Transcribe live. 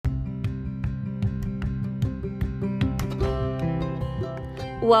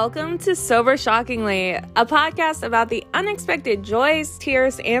Welcome to Sober Shockingly, a podcast about the unexpected joys,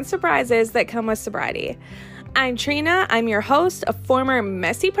 tears, and surprises that come with sobriety. I'm Trina. I'm your host, a former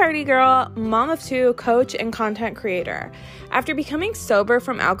messy party girl, mom of two, coach, and content creator. After becoming sober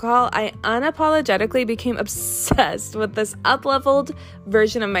from alcohol, I unapologetically became obsessed with this up-leveled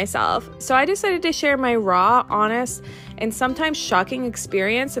version of myself. So I decided to share my raw, honest, and sometimes shocking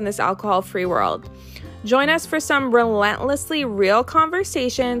experience in this alcohol-free world. Join us for some relentlessly real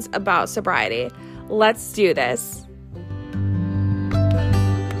conversations about sobriety. Let's do this.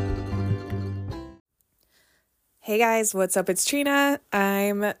 Hey guys, what's up? It's Trina.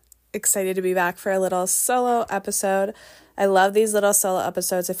 I'm excited to be back for a little solo episode. I love these little solo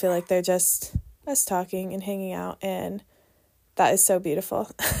episodes. I feel like they're just us talking and hanging out, and that is so beautiful.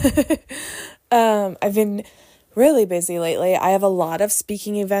 I've been really busy lately. I have a lot of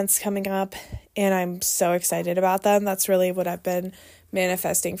speaking events coming up, and I'm so excited about them. That's really what I've been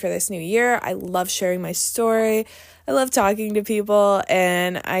manifesting for this new year. I love sharing my story. I love talking to people,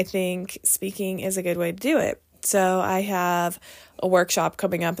 and I think speaking is a good way to do it. So I have a workshop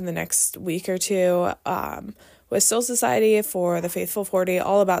coming up in the next week or two with Soul Society for the Faithful 40,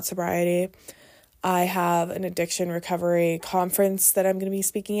 all about sobriety. I have an addiction recovery conference that I'm going to be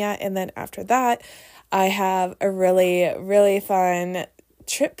speaking at, and then after that, I have a really, really fun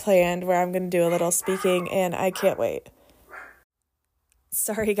trip planned where I'm going to do a little speaking, and I can't wait.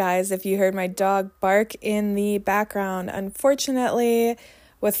 Sorry guys if you heard my dog bark in the background. Unfortunately,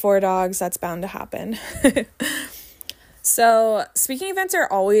 with 4 dogs, that's bound to happen. So speaking events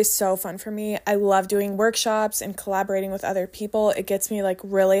are always so fun for me. I love doing workshops and collaborating with other people. It gets me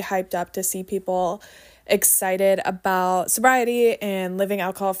really hyped up to see people excited about sobriety and living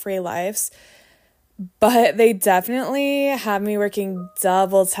alcohol-free lives. But they definitely have me working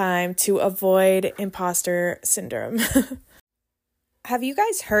double time to avoid imposter syndrome. Have you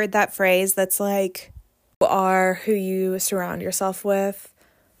guys heard that phrase that's like, you are who you surround yourself with?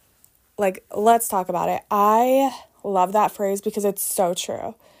 Let's talk about it. I love that phrase because it's so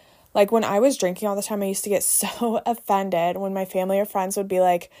true. When I was drinking all the time, I used to get so offended when my family or friends would be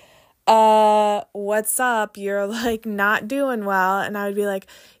like, what's up? You're not doing well. And I would be like,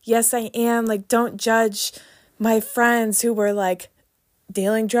 yes, I am. Don't judge my friends who were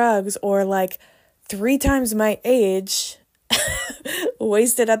dealing drugs or 3 times my age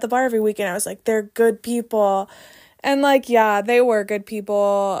wasted at the bar every weekend. I was like, they're good people. And yeah, they were good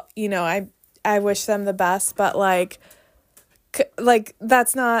people. I wish them the best, but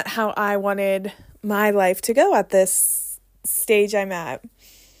that's not how I wanted my life to go at this stage I'm at.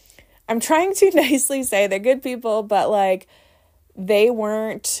 I'm trying to nicely say they're good people, but they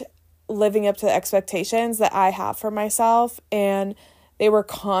weren't living up to the expectations that I have for myself, and they were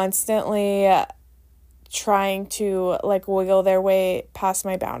constantly trying to wiggle their way past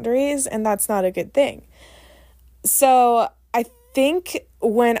my boundaries, and that's not a good thing. So I think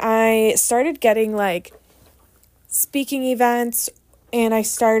when I started getting speaking events and I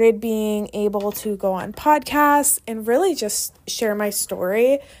started being able to go on podcasts and really just share my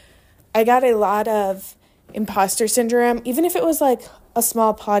story, I got a lot of imposter syndrome, even if it was a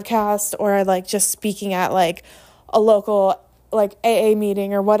small podcast or just speaking at a local AA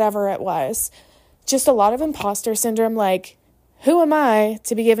meeting or whatever it was. Just a lot of imposter syndrome, who am I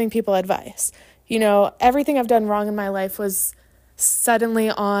to be giving people advice? Everything I've done wrong in my life was suddenly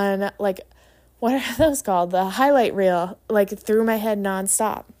on what are those called? The highlight reel, through my head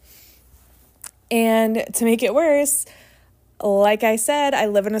nonstop. And to make it worse, like I said, I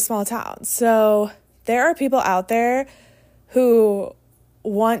live in a small town. So there are people out there who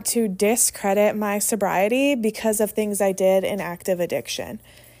want to discredit my sobriety because of things I did in active addiction.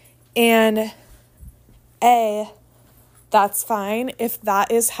 And that's fine. If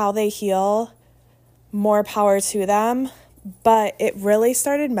that is how they heal, more power to them. But it really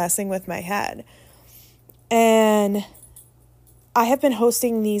started messing with my head. And I have been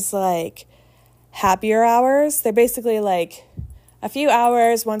hosting these happier hours. They're basically a few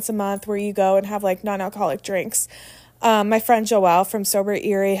hours once a month where you go and have non-alcoholic drinks. My friend Joelle from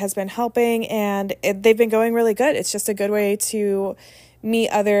Sobriety has been helping, and they've been going really good. It's just a good way to meet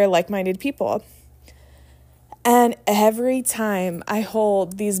other like-minded people. And every time I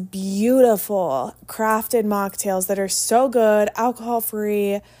hold these beautiful crafted mocktails that are so good,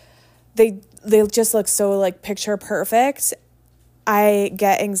 alcohol-free, they just look so picture perfect, I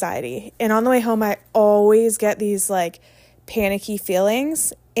get anxiety. And on the way home, I always get these panicky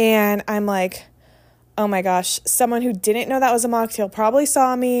feelings. And I'm oh my gosh, someone who didn't know that was a mocktail probably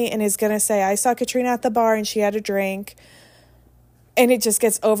saw me and is going to say, I saw Katrina at the bar and she had a drink. And it just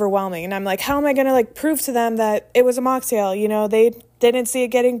gets overwhelming. And I'm how am I going to prove to them that it was a mocktail? They didn't see it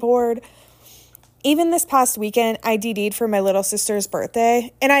getting bored. Even this past weekend, I DD'd for my little sister's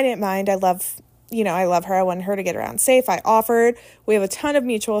birthday, and I didn't mind. I love her. I wanted her to get around safe. I offered. We have a ton of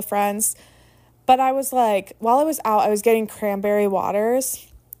mutual friends. But I was like, while I was out, I was getting cranberry waters,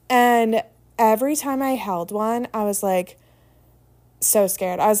 and every time I held one, I was like so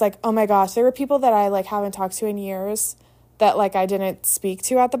scared. I was like, oh my gosh, there were people that I like haven't talked to in years that like I didn't speak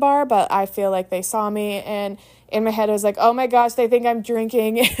to at the bar, but I feel like they saw me, and in my head I was like, oh my gosh, they think I'm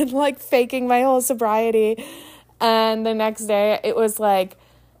drinking and like faking my whole sobriety. And the next day it was like,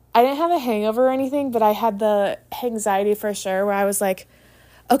 I didn't have a hangover or anything, but I had the anxiety for sure, where I was like,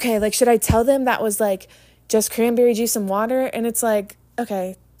 okay, like, should I tell them that was like just cranberry juice and water? And it's like,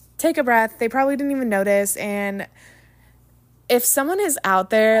 okay, take a breath. They probably didn't even notice. And if someone is out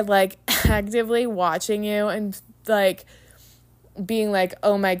there like actively watching you and like being like,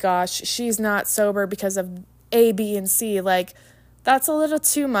 oh my gosh, she's not sober because of A, B, and C, like, that's a little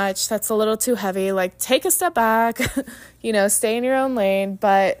too much. That's a little too heavy. Like, take a step back, stay in your own lane.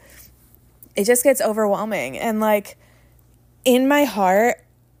 But it just gets overwhelming. And like, in my heart,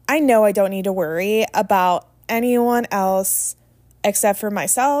 I know I don't need to worry about anyone else except for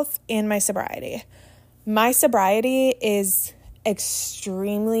myself and my sobriety. My sobriety is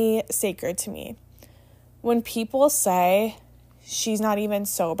extremely sacred to me. When people say she's not even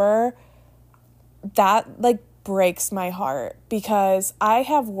sober, that like breaks my heart, because I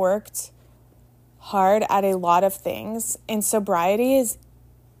have worked hard at a lot of things, and sobriety is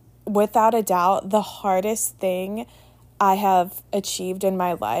without a doubt the hardest thing I have achieved in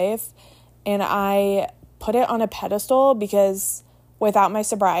my life. And I put it on a pedestal because without my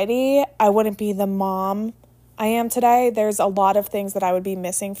sobriety, I wouldn't be the mom I am today. There's a lot of things that I would be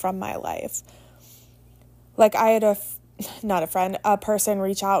missing from my life. Like, I had a person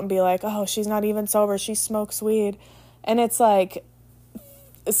reach out and be like, oh, she's not even sober, she smokes weed. And it's like,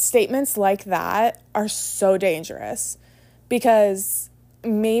 statements like that are so dangerous, because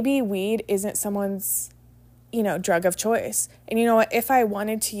maybe weed isn't someone's, drug of choice. And you know what? If I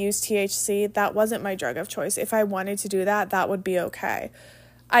wanted to use THC, that wasn't my drug of choice. If I wanted to do that, that would be okay.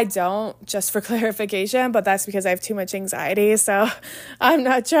 I don't, just for clarification, but that's because I have too much anxiety. So I'm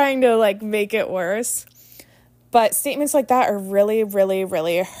not trying to like make it worse. But statements like that are really, really,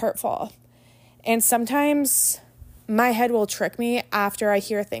 really hurtful. And sometimes my head will trick me after I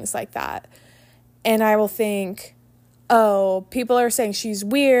hear things like that. And I will think, oh, people are saying she's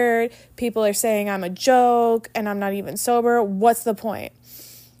weird. People are saying I'm a joke and I'm not even sober. What's the point?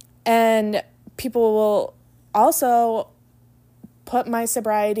 And people will also put my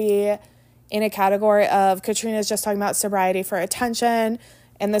sobriety in a category of, Katrina's just talking about sobriety for attention,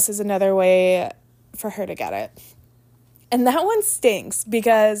 and this is another way for her to get it. And that one stinks,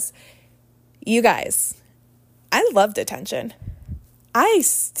 because you guys, I loved attention. I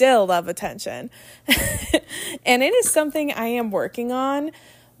still love attention. And it is something I am working on,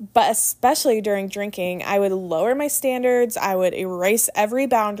 but especially during drinking, I would lower my standards. I would erase every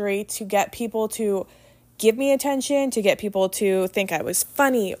boundary to get people to give me attention, to get people to think I was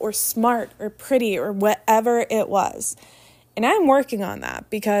funny or smart or pretty or whatever it was. And I'm working on that,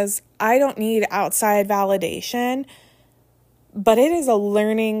 because I don't need outside validation, but it is a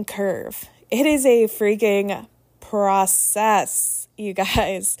learning curve. It is a freaking process, you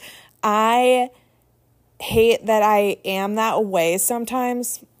guys. I hate that I am that way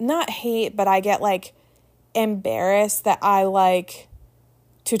sometimes. Not hate, but I get like embarrassed that I like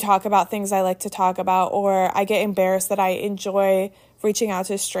to talk about things I like to talk about, or I get embarrassed that I enjoy reaching out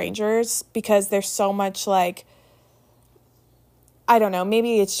to strangers, because there's so much like, I don't know,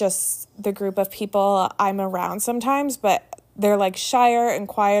 maybe it's just the group of people I'm around sometimes, but they're like shyer and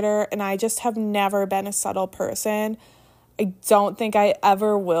quieter, and I just have never been a subtle person. I don't think I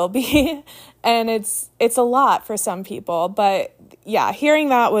ever will be. And it's a lot for some people. But yeah, hearing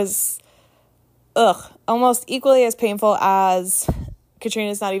that was almost equally as painful as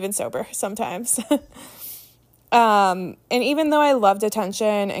Katrina's not even sober sometimes. And even though I loved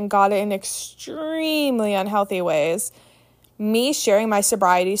attention and got it in extremely unhealthy ways, me sharing my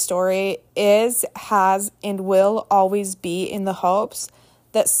sobriety story has, and will always be in the hopes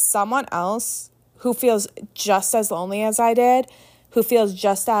that someone else who feels just as lonely as I did, who feels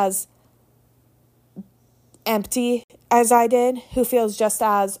just as empty as I did, who feels just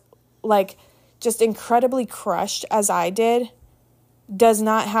as just incredibly crushed as I did, does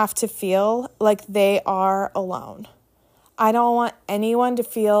not have to feel like they are alone. I don't want anyone to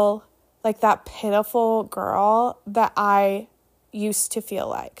feel like that pitiful girl that I used to feel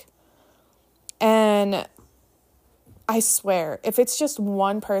like. And I swear, if it's just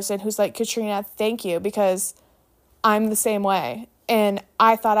one person who's like, Katrina, thank you, because I'm the same way. and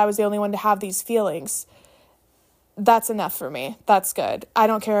I thought I was the only one to have these feelings. That's enough for me. That's good. I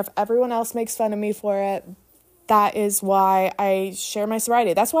don't care if everyone else makes fun of me for it. That is why I share my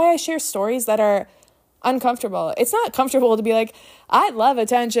sobriety. That's why I share stories that are uncomfortable. It's not comfortable to be like, I love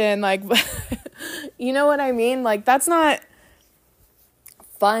attention. Like, you know what I mean? Like, that's not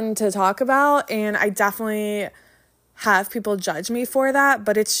fun to talk about. And I definitely have people judge me for that,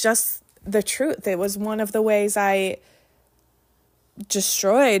 but it's just the truth. It was one of the ways I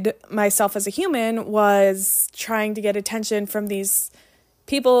destroyed myself as a human, was trying to get attention from these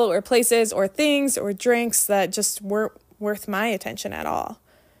people or places or things or drinks that just weren't worth my attention at all.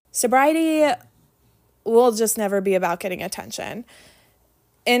 Sobriety will just never be about getting attention.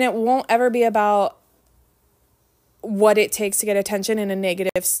 And it won't ever be about what it takes to get attention in a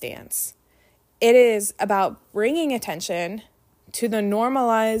negative stance. It is about bringing attention to the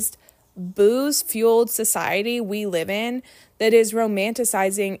normalized booze-fueled society we live in that is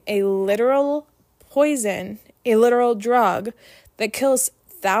romanticizing a literal poison, a literal drug that kills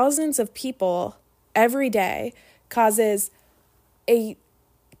thousands of people every day, causes a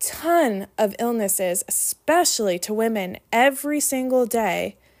ton of illnesses, especially to women, every single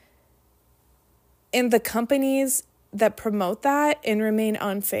day. And the companies that promote that and remain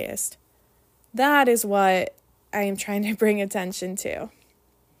unfazed. That is what I am trying to bring attention to.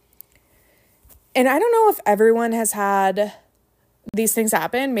 And I don't know if everyone has had these things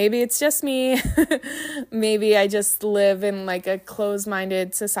happen. Maybe it's just me. Maybe I just live in like a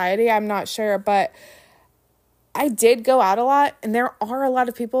closed-minded society. I'm not sure. But I did go out a lot. And there are a lot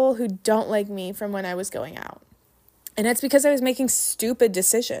of people who don't like me from when I was going out. And it's because I was making stupid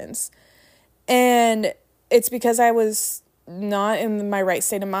decisions. And it's because I was not in my right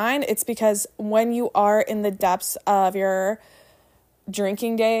state of mind. It's because when you are in the depths of your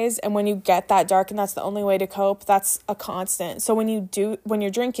drinking days and when you get that dark and that's the only way to cope, that's a constant. So when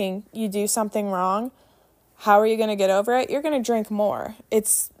you're drinking, you do something wrong, how are you going to get over it? You're going to drink more.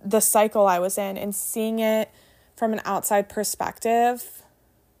 It's the cycle I was in, and seeing it from an outside perspective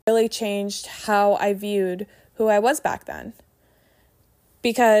really changed how I viewed who I was back then.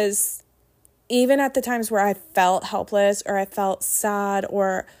 Because even at the times where I felt helpless or I felt sad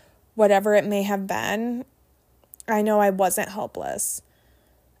or whatever it may have been, I know I wasn't helpless.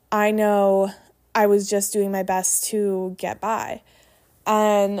 I know I was just doing my best to get by.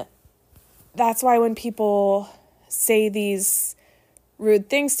 And that's why when people say these rude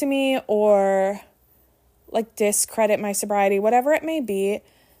things to me or like discredit my sobriety, whatever it may be,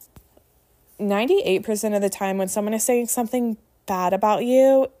 98% of the time when someone is saying something bad about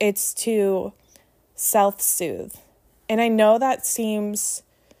you, it's to self-soothe. And I know that seems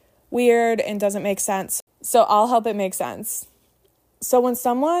weird and doesn't make sense, so I'll help it make sense. So when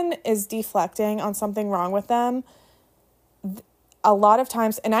someone is deflecting on something wrong with them, a lot of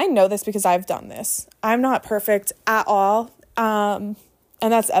times, and I know this because I've done this, I'm not perfect at all, and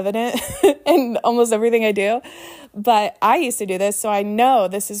that's evident in almost everything I do, but I used to do this, so I know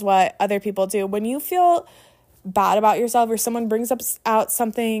this is what other people do. When you feel bad about yourself or someone brings out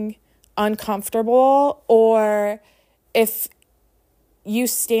something uncomfortable, or if you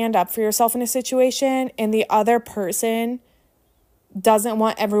stand up for yourself in a situation and the other person doesn't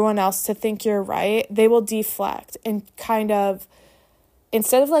want everyone else to think you're right, they will deflect and kind of,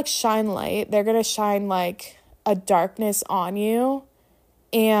 instead of like shine light, they're going to shine like a darkness on you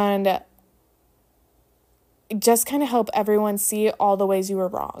and just kind of help everyone see all the ways you were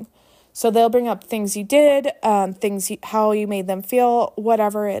wrong. So they'll bring up things you did, how you made them feel,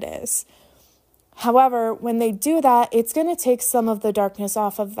 whatever it is. However, when they do that, it's going to take some of the darkness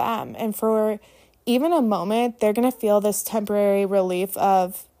off of them. And for even a moment, they're going to feel this temporary relief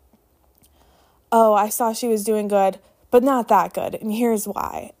of, oh, I saw she was doing good, but not that good. And here's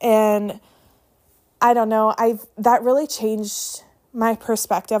why. And I don't know, that really changed my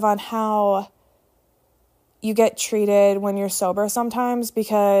perspective on how you get treated when you're sober sometimes,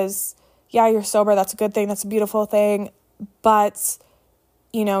 because yeah, you're sober. That's a good thing. That's a beautiful thing. But,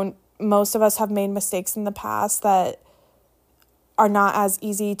 you know, most of us have made mistakes in the past that are not as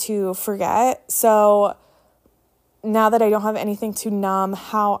easy to forget. So now that I don't have anything to numb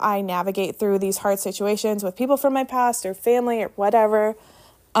how I navigate through these hard situations with people from my past or family or whatever,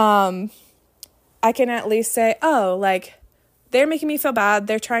 I can at least say, oh, like, they're making me feel bad.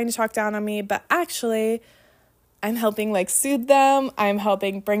 They're trying to talk down on me, but actually I'm helping like soothe them. I'm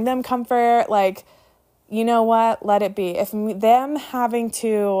helping bring them comfort. Like, you know what? Let it be. If them having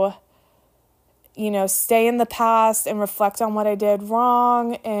to, you know, stay in the past and reflect on what I did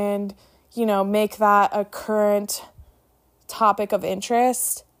wrong and, you know, make that a current topic of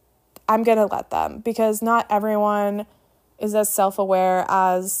interest, I'm going to let them, because not everyone is as self-aware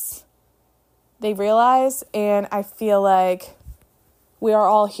as they realize. And I feel like we are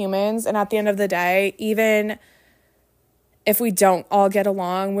all humans. And at the end of the day, even if we don't all get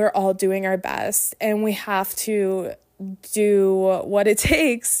along, we're all doing our best. And we have to do what it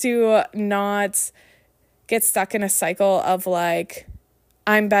takes to not get stuck in a cycle of like,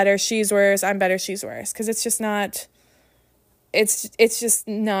 I'm better, she's worse, I'm better, she's worse. Because it's just not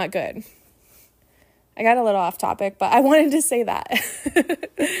good. I got a little off topic, but I wanted to say that.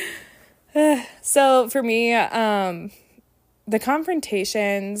 So for me, the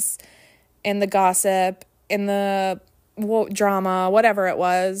confrontations and the gossip and the drama, whatever it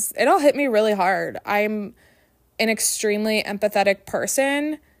was, it all hit me really hard. I'm an extremely empathetic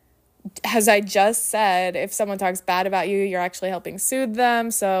person. As I just said, if someone talks bad about you, you're actually helping soothe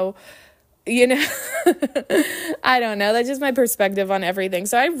them. So, I don't know. That's just my perspective on everything.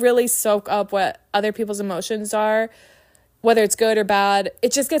 So I really soak up what other people's emotions are, whether it's good or bad.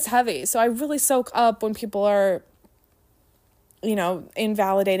 It just gets heavy. So I really soak up when people are,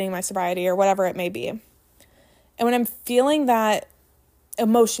 invalidating my sobriety or whatever it may be. And when I'm feeling that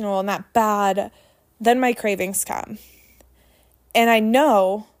emotional and that bad, then my cravings come. And I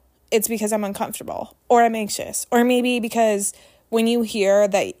know it's because I'm uncomfortable or I'm anxious, or maybe because when you hear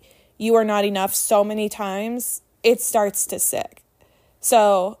that you are not enough so many times, it starts to stick.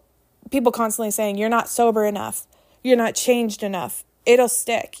 So people constantly saying, you're not sober enough, you're not changed enough, it'll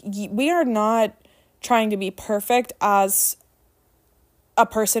stick. We are not trying to be perfect as a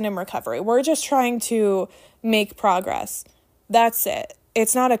person in recovery. We're just trying to make progress. That's it.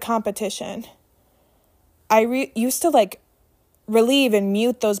 It's not a competition. I used to relieve and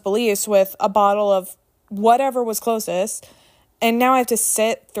mute those beliefs with a bottle of whatever was closest. And now I have to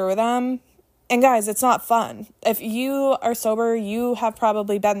sit through them. And guys, it's not fun. If you are sober, you have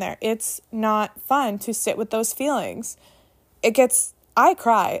probably been there. It's not fun to sit with those feelings. I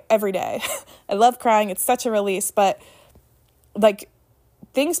cry every day. I love crying. It's such a release. But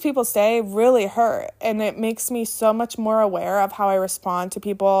things people say really hurt. And it makes me so much more aware of how I respond to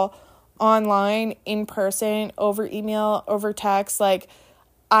people online, in person, over email, over text.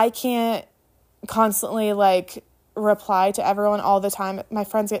 I can't constantly reply to everyone all the time. My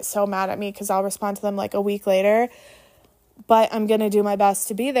friends get so mad at me because I'll respond to them a week later. But I'm going to do my best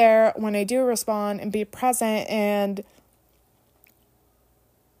to be there when I do respond and be present and,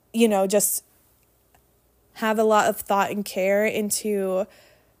 just have a lot of thought and care into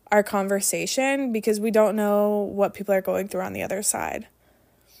our conversation, because we don't know what people are going through on the other side.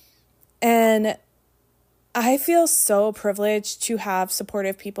 And I feel so privileged to have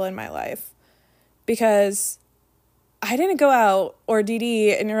supportive people in my life, because I didn't go out or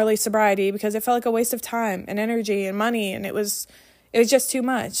DD in early sobriety because it felt like a waste of time and energy and money, and it was just too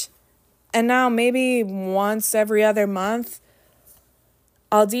much. And now maybe once every other month,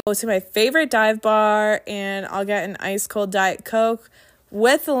 I'll go to my favorite dive bar and I'll get an ice cold Diet Coke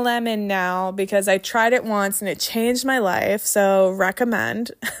with lemon now, because I tried it once and it changed my life. So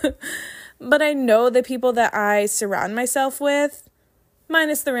recommend. But I know the people that I surround myself with,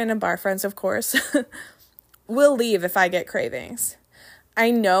 minus the random bar friends, of course, will leave if I get cravings.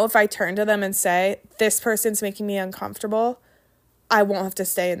 I know if I turn to them and say, this person's making me uncomfortable, I won't have to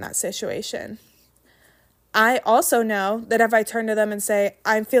stay in that situation. I also know that if I turn to them and say,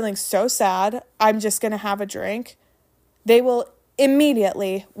 I'm feeling so sad, I'm just going to have a drink, they will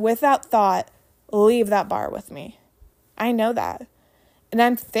immediately, without thought, leave that bar with me. I know that. And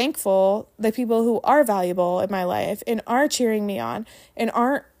I'm thankful that people who are valuable in my life and are cheering me on and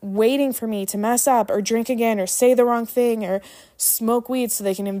aren't waiting for me to mess up or drink again or say the wrong thing or smoke weed so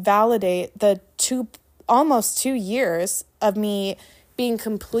they can invalidate the almost 2 years of me being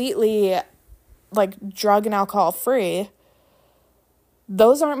completely drug and alcohol free.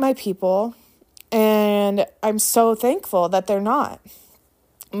 Those aren't my people. And I'm so thankful that they're not.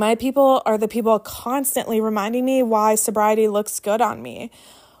 My people are the people constantly reminding me why sobriety looks good on me,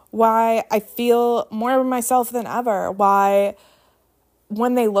 why I feel more of myself than ever, why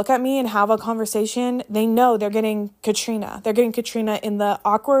when they look at me and have a conversation, they know they're getting Katrina. They're getting Katrina in the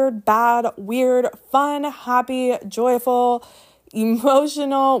awkward, bad, weird, fun, happy, joyful,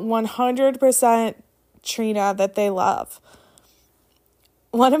 emotional, 100% Trina that they love.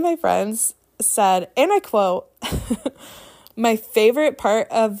 One of my friends said, and I quote, my favorite part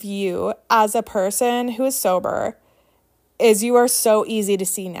of you as a person who is sober is you are so easy to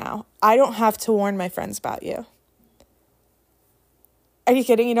see now. I don't have to warn my friends about you. Are you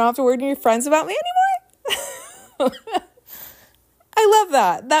kidding? You don't have to warn your friends about me anymore? I love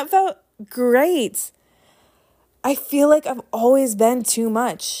that. That felt great. I feel like I've always been too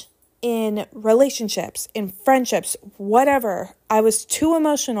much. in relationships, in friendships, whatever. I was too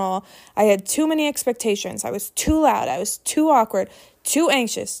emotional. I had too many expectations. I was too loud. I was too awkward, too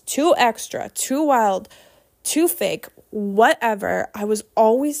anxious, too extra, too wild, too fake, whatever. I was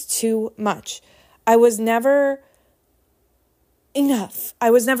always too much. I was never enough. I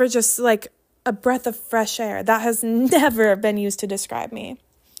was never just like a breath of fresh air. That has never been used to describe me.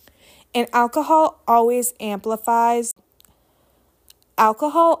 And alcohol always amplified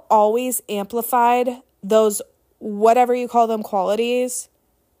those, whatever you call them, qualities.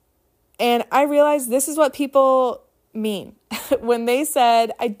 And I realized this is what people mean when they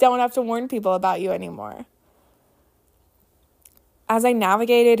said, I don't have to warn people about you anymore. As I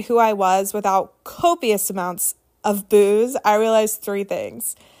navigated who I was without copious amounts of booze, I realized 3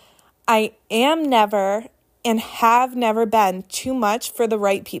 things. I am never and have never been too much for the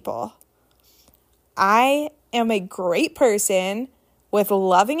right people. I am a great person with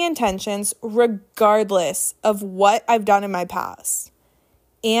loving intentions, regardless of what I've done in my past.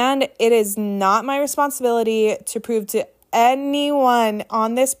 And it is not my responsibility to prove to anyone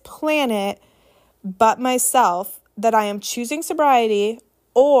on this planet but myself that I am choosing sobriety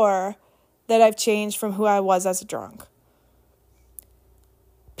or that I've changed from who I was as a drunk.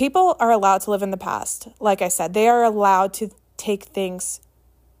 People are allowed to live in the past. Like I said, they are allowed to take things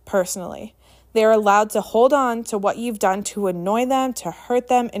personally. They are allowed to hold on to what you've done to annoy them, to hurt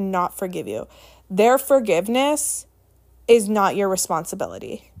them, and not forgive you. Their forgiveness is not your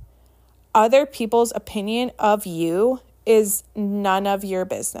responsibility. Other people's opinion of you is none of your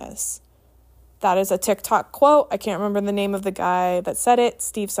business. That is a TikTok quote. I can't remember the name of the guy that said it,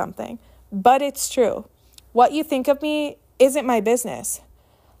 Steve something. But it's true. What you think of me isn't my business.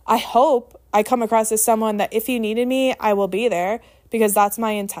 I hope I come across as someone that if you needed me, I will be there, because that's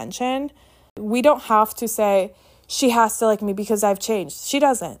my intention. We don't have to say, she has to like me because I've changed. She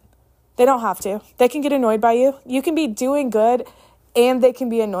doesn't. They don't have to. They can get annoyed by you. You can be doing good and they can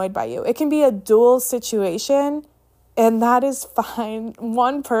be annoyed by you. It can be a dual situation, and that is fine.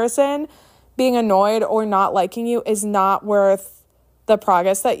 One person being annoyed or not liking you is not worth the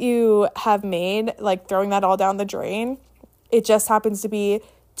progress that you have made, like throwing that all down the drain. It just happens to be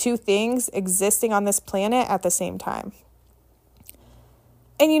 2 things existing on this planet at the same time.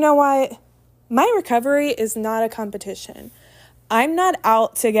 And you know what? My recovery is not a competition. I'm not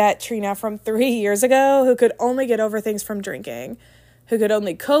out to get Trina from 3 years ago who could only get over things from drinking, who could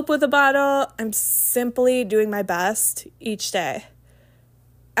only cope with a bottle. I'm simply doing my best each day.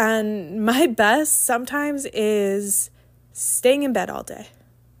 And my best sometimes is staying in bed all day.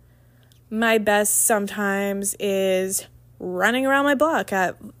 My best sometimes is running around my block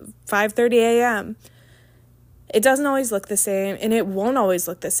at 5:30 a.m. It doesn't always look the same, and it won't always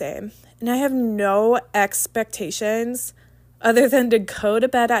look the same. And I have no expectations other than to go to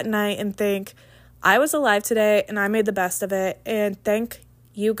bed at night and think, I was alive today and I made the best of it, and thank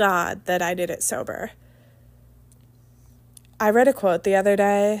you, God, that I did it sober. I read a quote the other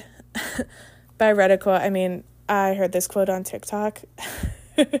day. By read a quote, I mean, I heard this quote on TikTok.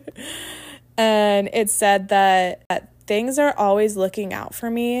 And it said that things are always looking out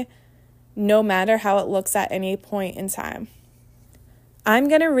for me, no matter how it looks at any point in time. I'm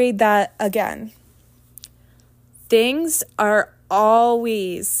going to read that again. Things are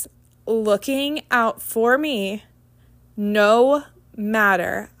always looking out for me, no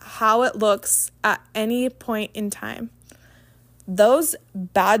matter how it looks at any point in time. Those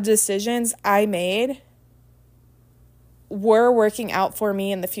bad decisions I made were working out for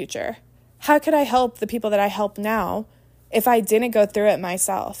me in the future. How could I help the people that I help now if I didn't go through it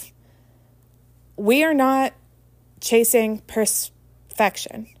myself? We are not chasing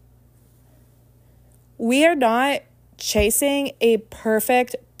perfection. We are not chasing a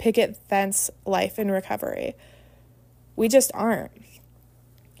perfect picket fence life in recovery. We just aren't.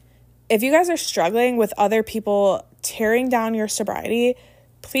 If you guys are struggling with other people tearing down your sobriety,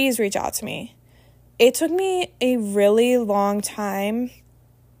 please reach out to me. It took me a really long time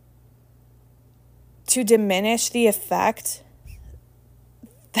to diminish the effect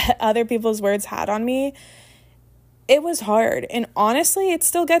that other people's words had on me. It was hard, and honestly, it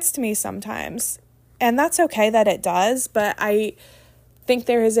still gets to me sometimes. And that's okay that it does, but I think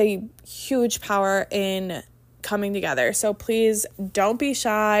there is a huge power in coming together. So please don't be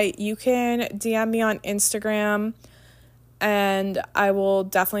shy. You can DM me on Instagram, and I will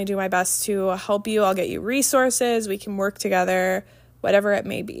definitely do my best to help you. I'll get you resources. We can work together, whatever it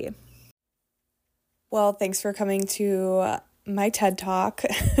may be. Well, thanks for coming to my TED Talk.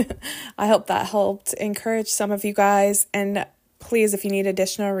 I hope that helped encourage some of you guys. And please, if you need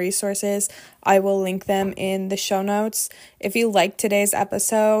additional resources, I will link them in the show notes. If you liked today's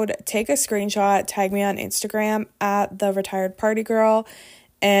episode, take a screenshot, tag me on Instagram at the Retired Party Girl,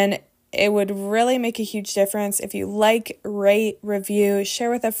 and it would really make a huge difference if you like, rate, review, share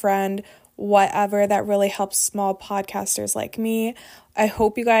with a friend, whatever. That really helps small podcasters like me. I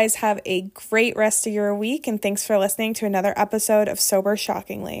hope you guys have a great rest of your week, and thanks for listening to another episode of Sober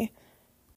Shockingly.